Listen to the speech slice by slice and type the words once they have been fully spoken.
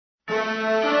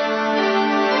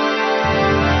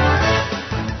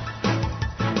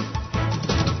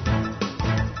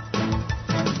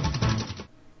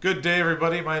Good day,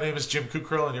 everybody. My name is Jim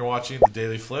Kukrill, and you're watching The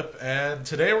Daily Flip. And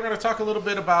today we're going to talk a little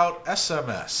bit about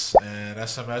SMS. And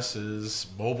SMS is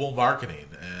mobile marketing,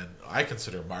 and I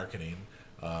consider marketing,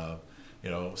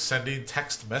 sending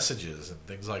text messages and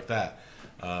things like that.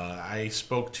 I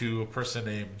spoke to a person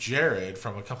named Jared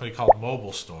from a company called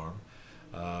MobileStorm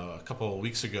a couple of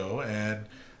weeks ago, and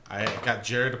I got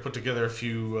Jared to put together a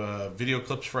few video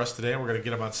clips for us today. We're going to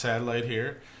get them on satellite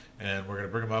here. And we're going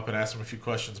to bring them up and ask them a few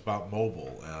questions about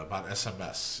mobile, about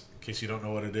SMS. In case you don't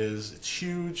know what it is, it's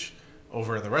huge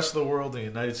over in the rest of the world. In the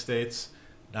United States,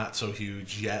 not so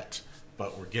huge yet,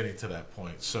 but we're getting to that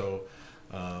point. So,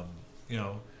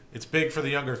 it's big for the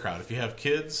younger crowd. If you have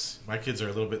kids, my kids are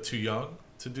a little bit too young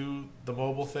to do the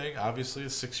mobile thing. Obviously,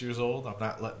 it's 6 years old. I'm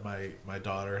not letting my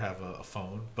daughter have a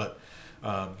phone. But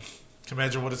can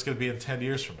imagine what it's going to be in 10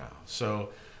 years from now. So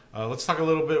let's talk a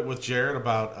little bit with Jared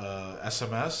about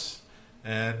SMS.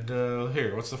 And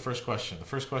here, what's the first question? The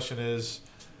first question is,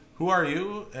 who are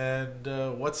you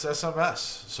and what's SMS?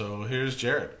 So here's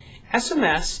Jared.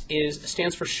 SMS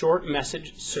stands for Short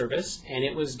Message Service, and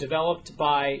it was developed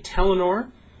by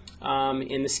Telenor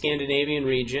in the Scandinavian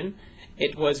region.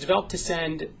 It was developed to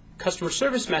send customer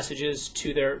service messages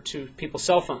to people's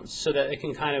cell phones, so that it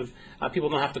can people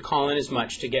don't have to call in as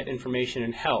much to get information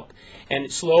and help. And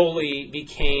it slowly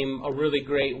became a really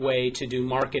great way to do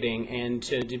marketing and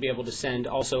to be able to send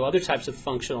also other types of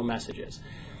functional messages.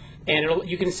 And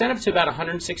you can send up to about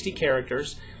 160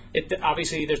 characters.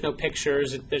 Obviously, there's no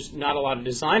pictures. There's not a lot of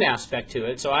design aspect to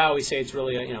it. So I always say it's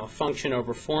really a function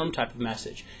over form type of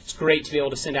message. It's great to be able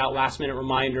to send out last-minute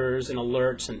reminders and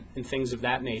alerts and things of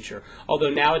that nature. Although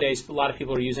nowadays, a lot of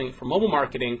people are using it for mobile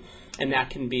marketing, and that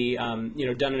can be done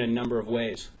in a number of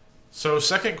ways. So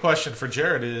second question for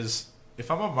Jared is,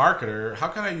 if I'm a marketer, how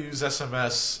can I use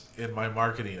SMS in my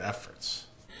marketing efforts?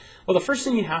 Well, the first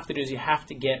thing you have to do is you have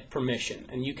to get permission.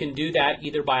 And you can do that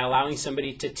either by allowing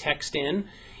somebody to text in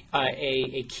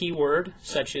a keyword,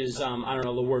 such as,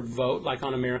 the word vote, like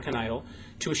on American Idol,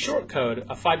 to a short code,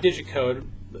 a 5-digit code,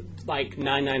 like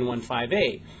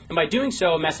 99158. And by doing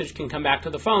so, a message can come back to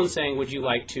the phone saying, would you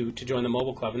like to join the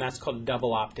mobile club? And that's called a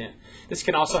double opt-in. This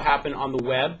can also happen on the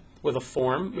web with a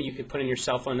form where you could put in your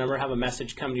cell phone number, have a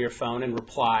message come to your phone and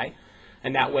reply.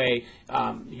 And that way,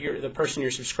 the person you're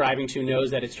subscribing to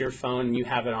knows that it's your phone and you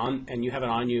have it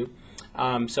on you.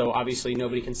 So obviously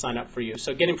nobody can sign up for you.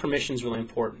 So getting permission is really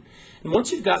important. And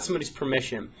once you've got somebody's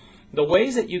permission, the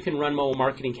ways that you can run mobile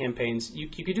marketing campaigns, you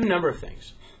can do a number of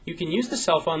things. You can use the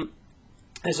cell phone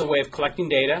as a way of collecting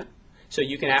data. So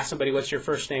you can ask somebody, what's your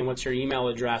first name, what's your email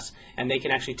address, and they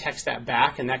can actually text that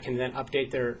back, and that can then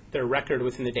update their record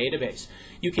within the database.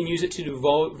 You can use it to do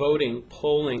voting,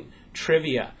 polling,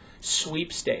 trivia,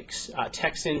 sweepstakes,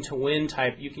 text in to win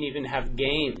type. You can even have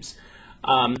games.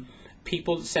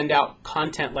 People send out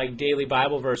content like daily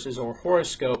Bible verses or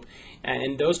horoscope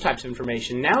and those types of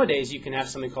information. Nowadays, you can have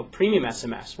something called premium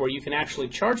SMS, where you can actually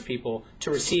charge people to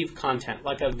receive content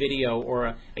like a video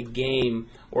or a game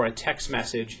or a text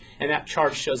message, and that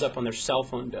charge shows up on their cell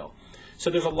phone bill.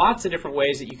 So there's lots of different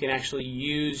ways that you can actually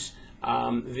use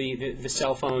the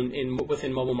cell phone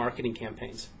within mobile marketing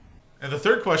campaigns. And the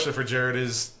third question for Jared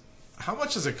is, how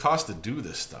much does it cost to do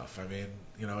this stuff? I mean,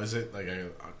 is it like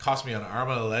cost me an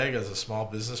arm and a leg as a small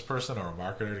business person or a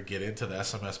marketer to get into the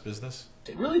SMS business?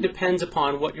 It really depends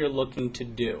upon what you're looking to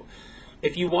do.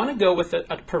 If you want to go with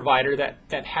a provider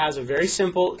that has a very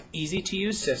simple,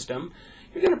 easy-to-use system,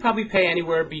 you're going to probably pay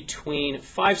anywhere between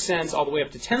 5 cents all the way up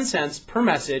to 10 cents per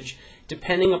message,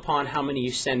 depending upon how many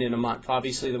you send in a month.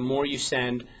 Obviously, the more you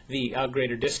send, the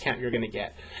greater discount you're going to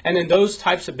get. And then those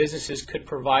types of businesses could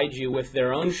provide you with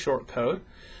their own short code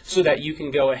so that you can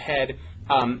go ahead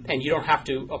and you don't have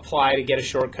to apply to get a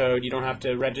short code. You don't have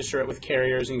to register it with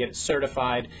carriers and get it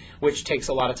certified, which takes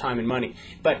a lot of time and money.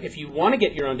 But if you want to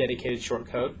get your own dedicated short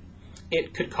code,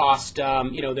 it could cost,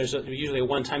 there's usually a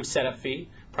one-time setup fee,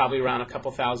 probably around a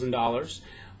couple $1,000s.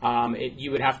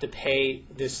 You would have to pay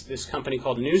this company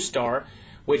called Newstar,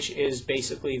 which is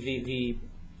basically the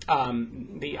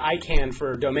ICANN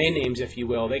for domain names, if you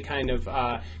will. They kind of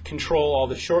control all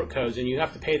the short codes, and you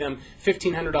have to pay them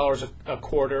 $1,500 a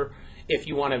quarter if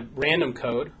you want a random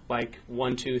code like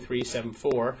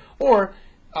 12374, or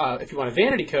if you want a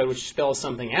vanity code which spells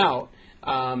something out,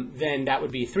 then that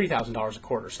would be $3,000 a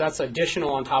quarter. So that's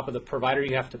additional on top of the provider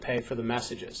you have to pay for the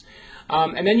messages.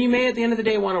 And then you may, at the end of the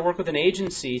day, want to work with an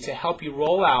agency to help you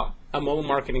roll out a mobile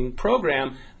marketing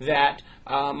program that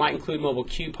might include mobile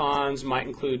coupons, might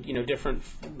include different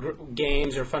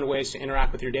games or fun ways to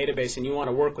interact with your database, and you want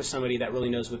to work with somebody that really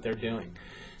knows what they're doing.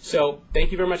 So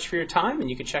thank you very much for your time, and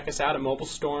you can check us out at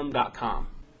MobileStorm.com.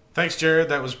 Thanks, Jared.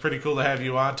 That was pretty cool to have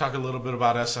you on. Talk a little bit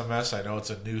about SMS. I know it's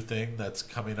a new thing that's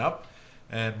coming up,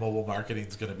 and mobile marketing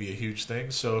is going to be a huge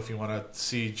thing. So if you want to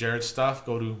see Jared's stuff,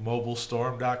 go to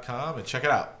MobileStorm.com and check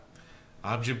it out.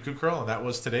 I'm Jim Kukrow, and that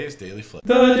was today's Daily Flip.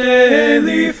 The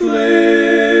Daily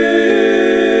Flip.